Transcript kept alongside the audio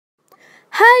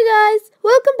Hi guys,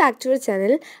 welcome back to our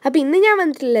channel. അപ്പോൾ ഇന്ന് ഞാൻ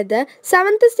വന്നിട്ടുള്ളത്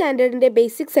 7th സ്റ്റാൻഡേർഡിന്റെ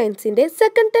ബേസിക് സയൻസിന്റെ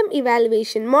second term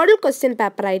evaluation model question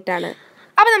paper ആയിട്ടാണ്.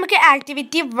 അപ്പോൾ നമുക്ക്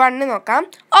ആക്ടിവിറ്റി 1 നോക്കാം.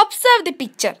 Observe the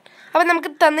picture. അപ്പോൾ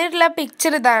നമുക്ക് തന്നിട്ടുള്ള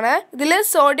പിക്ചർ ഇതാണ്. ഇതിൽ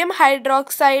സോഡിയം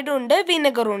ഹൈഡ്രോക്സൈഡ് ഉണ്ട്,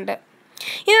 വിനെഗറും ഉണ്ട്.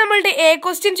 ഇനി നമ്മളുടെ എ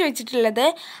ക്വസ്റ്റ്യൻ ചോദിച്ചിട്ടുള്ളത്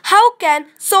how can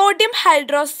sodium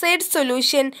hydroxide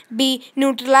solution B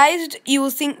neutralised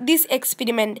using this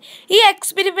experiment. ഈ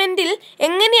എക്സ്പെരിമെൻറ്റിൽ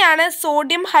എങ്ങനെയാണ്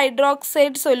സോഡിയം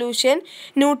ഹൈഡ്രോക്സൈഡ് സൊല്യൂഷൻ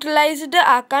ന്യൂട്രലൈസ്ഡ്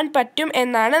ആക്കാൻ പറ്റും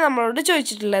എന്നാണ് നമ്മളോട്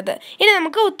ചോദിച്ചിട്ടുള്ളത്. ഇനി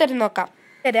നമുക്ക് ഉത്തരം നോക്കാം.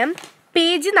 ഉത്തരം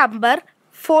പേജ് നമ്പർ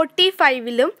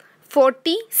 45-ലും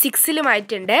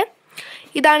 46-ലുമായിട്ടുണ്ട്.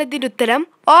 ഇതാണ് ഇതിൻ്റെ ഉത്തരം.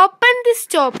 Open the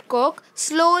stop coke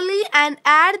slowly and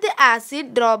add the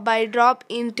acid drop by drop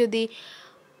in to the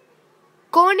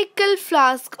conical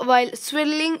flask while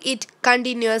swirling it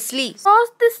continuously.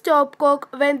 Close the stopcock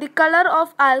when the color of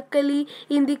alkali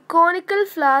in the conical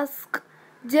flask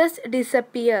just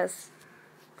disappears.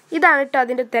 ഇതാണ് കേട്ടോ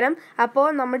അതിൻ്റെ ഉത്തരം. അപ്പോൾ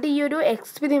നമ്മുടെ ഈ ഒരു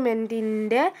എക്സ്പെരിമെൻറ്റിൽ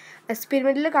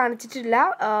കാണിച്ചിട്ടുള്ള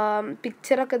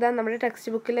പിക്ചറൊക്കെ ഇതാ നമ്മുടെ ടെക്സ്റ്റ്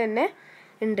ബുക്കിൽ തന്നെ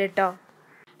ഉണ്ട് കേട്ടോ.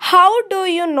 How do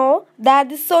you know that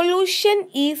the solution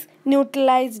is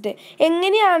neutralised.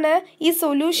 എങ്ങനെയാണ് ഈ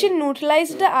സൊല്യൂഷൻ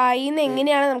ന്യൂട്രലൈസ്ഡ് ആയി എന്ന്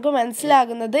എങ്ങനെയാണ് നമുക്ക്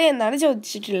മനസ്സിലാകുന്നത് എന്നാണ്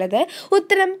ചോദിച്ചിട്ടുള്ളത്.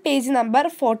 ഉത്തരം page number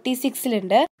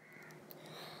 46-ലുണ്ട്.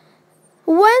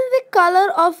 When the color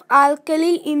of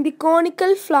alkali in the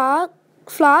conical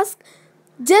flask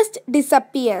just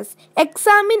disappears,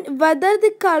 examine whether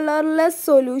the colorless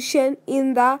solution in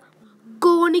the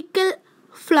conical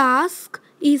flask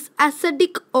is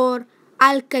acidic or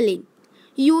alkaline,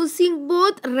 using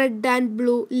both red and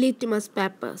blue litmus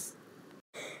papers.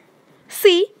 C.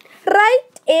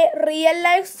 Write a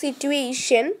real-life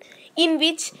situation in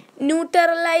which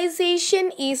neutralization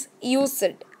is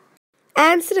used.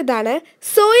 Answer ഇതാണ്.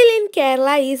 Soil in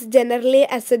Kerala is generally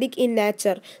acidic in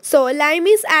nature, so lime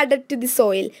is added to the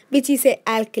soil, which is a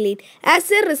alkaline. As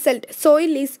a result,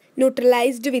 soil is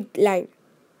neutralized with lime.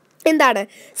 എന്താണ്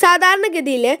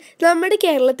സാധാരണഗതിയിൽ നമ്മുടെ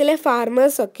കേരളത്തിലെ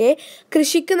ഫാർമേഴ്സൊക്കെ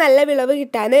കൃഷിക്ക് നല്ല വിളവ്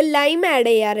കിട്ടാൻ lime add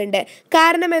ചെയ്യാറുണ്ട്.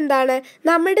 കാരണം എന്താണ്,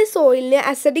 നമ്മുടെ സോയിലിന്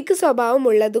അസിഡിക് സ്വഭാവം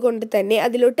ഉള്ളത് കൊണ്ട് തന്നെ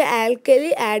അതിലോട്ട്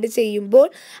ആൽക്കലി ആഡ് ചെയ്യുമ്പോൾ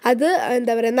അത്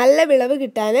എന്താ പറയുക നല്ല വിളവ്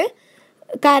കിട്ടാൻ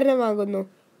കാരണമാകുന്നു.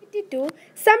 2.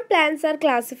 Some plants are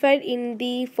classified in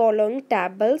the following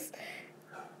tables.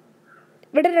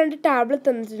 ഇവിടെ 2 ടാബിൾ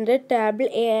തന്നിട്ടുണ്ട്, table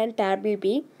A and table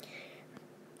B.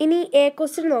 ഇനി എ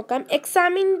ക്വസ്റ്റ്യൻ നോക്കാം.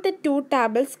 Examine the 2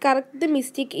 tables, correct the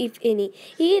mistake if any.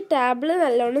 ഈ ടാബിൾ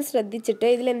നല്ലോണം ശ്രദ്ധിച്ചിട്ട്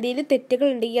ഇതിൽ എന്തെങ്കിലും തെറ്റുകൾ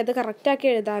ഉണ്ടെങ്കിൽ അത് കറക്റ്റാക്കി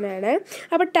എഴുതാനാണ്.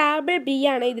 അപ്പോൾ ടാബിൾ ബി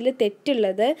ആണ് ഇതിൽ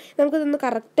തെറ്റുള്ളത്. നമുക്കിതൊന്ന്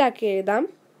കറക്റ്റാക്കി എഴുതാം.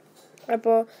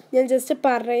 അപ്പോൾ ഞാൻ ജസ്റ്റ്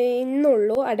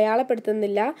പറയുന്നുള്ളൂ,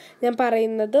 അടയാളപ്പെടുത്തുന്നില്ല. ഞാൻ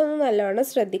പറയുന്നത് ഒന്ന് നല്ലോണം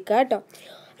ശ്രദ്ധിക്കുക കേട്ടോ.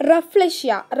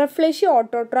 റഫ്ലേഷ്യ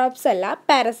ഓട്ടോട്രോപ്സ് അല്ല,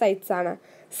 പാരസൈറ്റ്സ് ആണ്.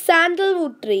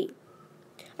 സാൻഡൽവുഡ് ട്രീ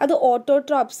അത്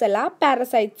ഓട്ടോട്രോപ്സ് അല്ല,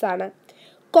 പാരസൈറ്റ്സ് ആണ്.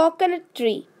 കോക്കനട്ട്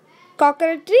ട്രീ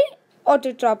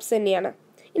ഓട്ടോട്രോപ്സ് തന്നെയാണ്.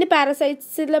 ഇനി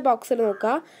പാരസൈറ്റ്സിലെ ബോക്സിൽ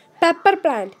നോക്കുക. പെപ്പർ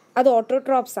പ്ലാന്റ് അത്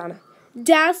ഓട്ടോട്രോപ്സ് ആണ്.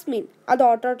 ജാസ്മിൻ അത്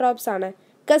ഓട്ടോട്രോപ്സ് ആണ്.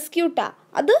 കസ്ക്യൂട്ട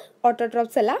അത്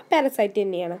ഓട്ടോട്രോപ്സ് അല്ല, പാരസൈറ്റ്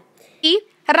തന്നെയാണ്. ഈ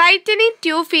right any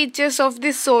 2 features of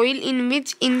the soil in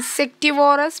which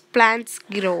insectivorous plants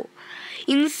grow.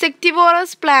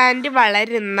 Insectivorous plant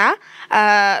വളരുന്ന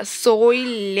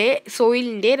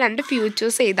സോയിലിൻ്റെ 2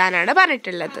 ഫ്യൂച്ചേഴ്സ് എഴുതാനാണ്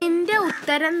പറഞ്ഞിട്ടുള്ളത്. എൻ്റെ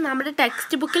ഉത്തരം നമ്മുടെ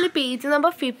ടെക്സ്റ്റ് ബുക്കിൽ പേജ്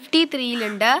നമ്പർ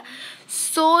 53-ലുണ്ട്.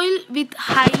 സോയിൽ വിത്ത്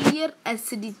ഹയർ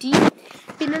അസിഡിറ്റി.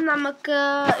 പിന്നെ നമുക്ക്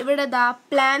ഇവിടെ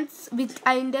പ്ലാന്റ്സ് വിത്ത്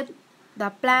അതിൻ്റെ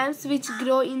plants which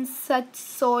grow in such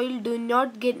soil do not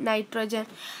get nitrogen.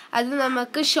 അത്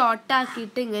നമുക്ക്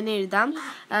ഷോർട്ടാക്കിയിട്ട് ഇങ്ങനെ എഴുതാം.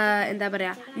 എന്താ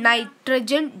പറയുക,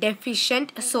 നൈട്രജൻ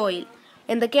ഡെഫിഷ്യൻറ്റ് സോയിൽ.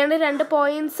 എന്തൊക്കെയാണ് 2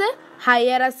 points?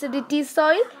 Higher acidity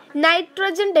soil,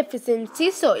 nitrogen deficiency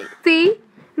soil. C.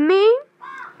 Name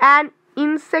and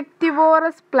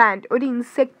insectivorous plant. ഒരു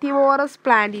ഇൻസെക്റ്റിവോറസ്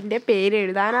പ്ലാന്റിൻ്റെ പേര്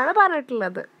എഴുതാനാണ്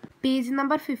പറഞ്ഞിട്ടുള്ളത്. പേജ്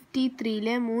നമ്പർ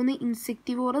 53-ലെ 3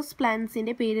 ഇൻസെക്റ്റിവോറസ്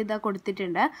പ്ലാന്റ്സിൻ്റെ പേര് ഇതാ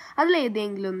കൊടുത്തിട്ടുണ്ട്.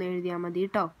 അതിലേതെങ്കിലും ഒന്ന് എഴുതിയാൽ മതി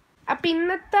കേട്ടോ. അപ്പം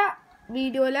ഇന്നത്തെ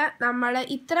വീഡിയോയിൽ നമ്മൾ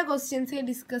ഇത്ര ക്വസ്റ്റ്യൻസ്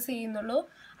ഡിസ്കസ് ചെയ്യുന്നുള്ളൂ.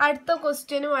 അടുത്ത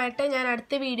ക്വസ്റ്റ്യനുമായിട്ട് ഞാൻ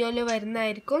അടുത്ത വീഡിയോയിൽ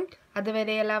വരുന്നതായിരിക്കും.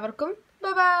 അതുവരെ എല്ലാവർക്കും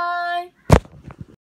ബൈ.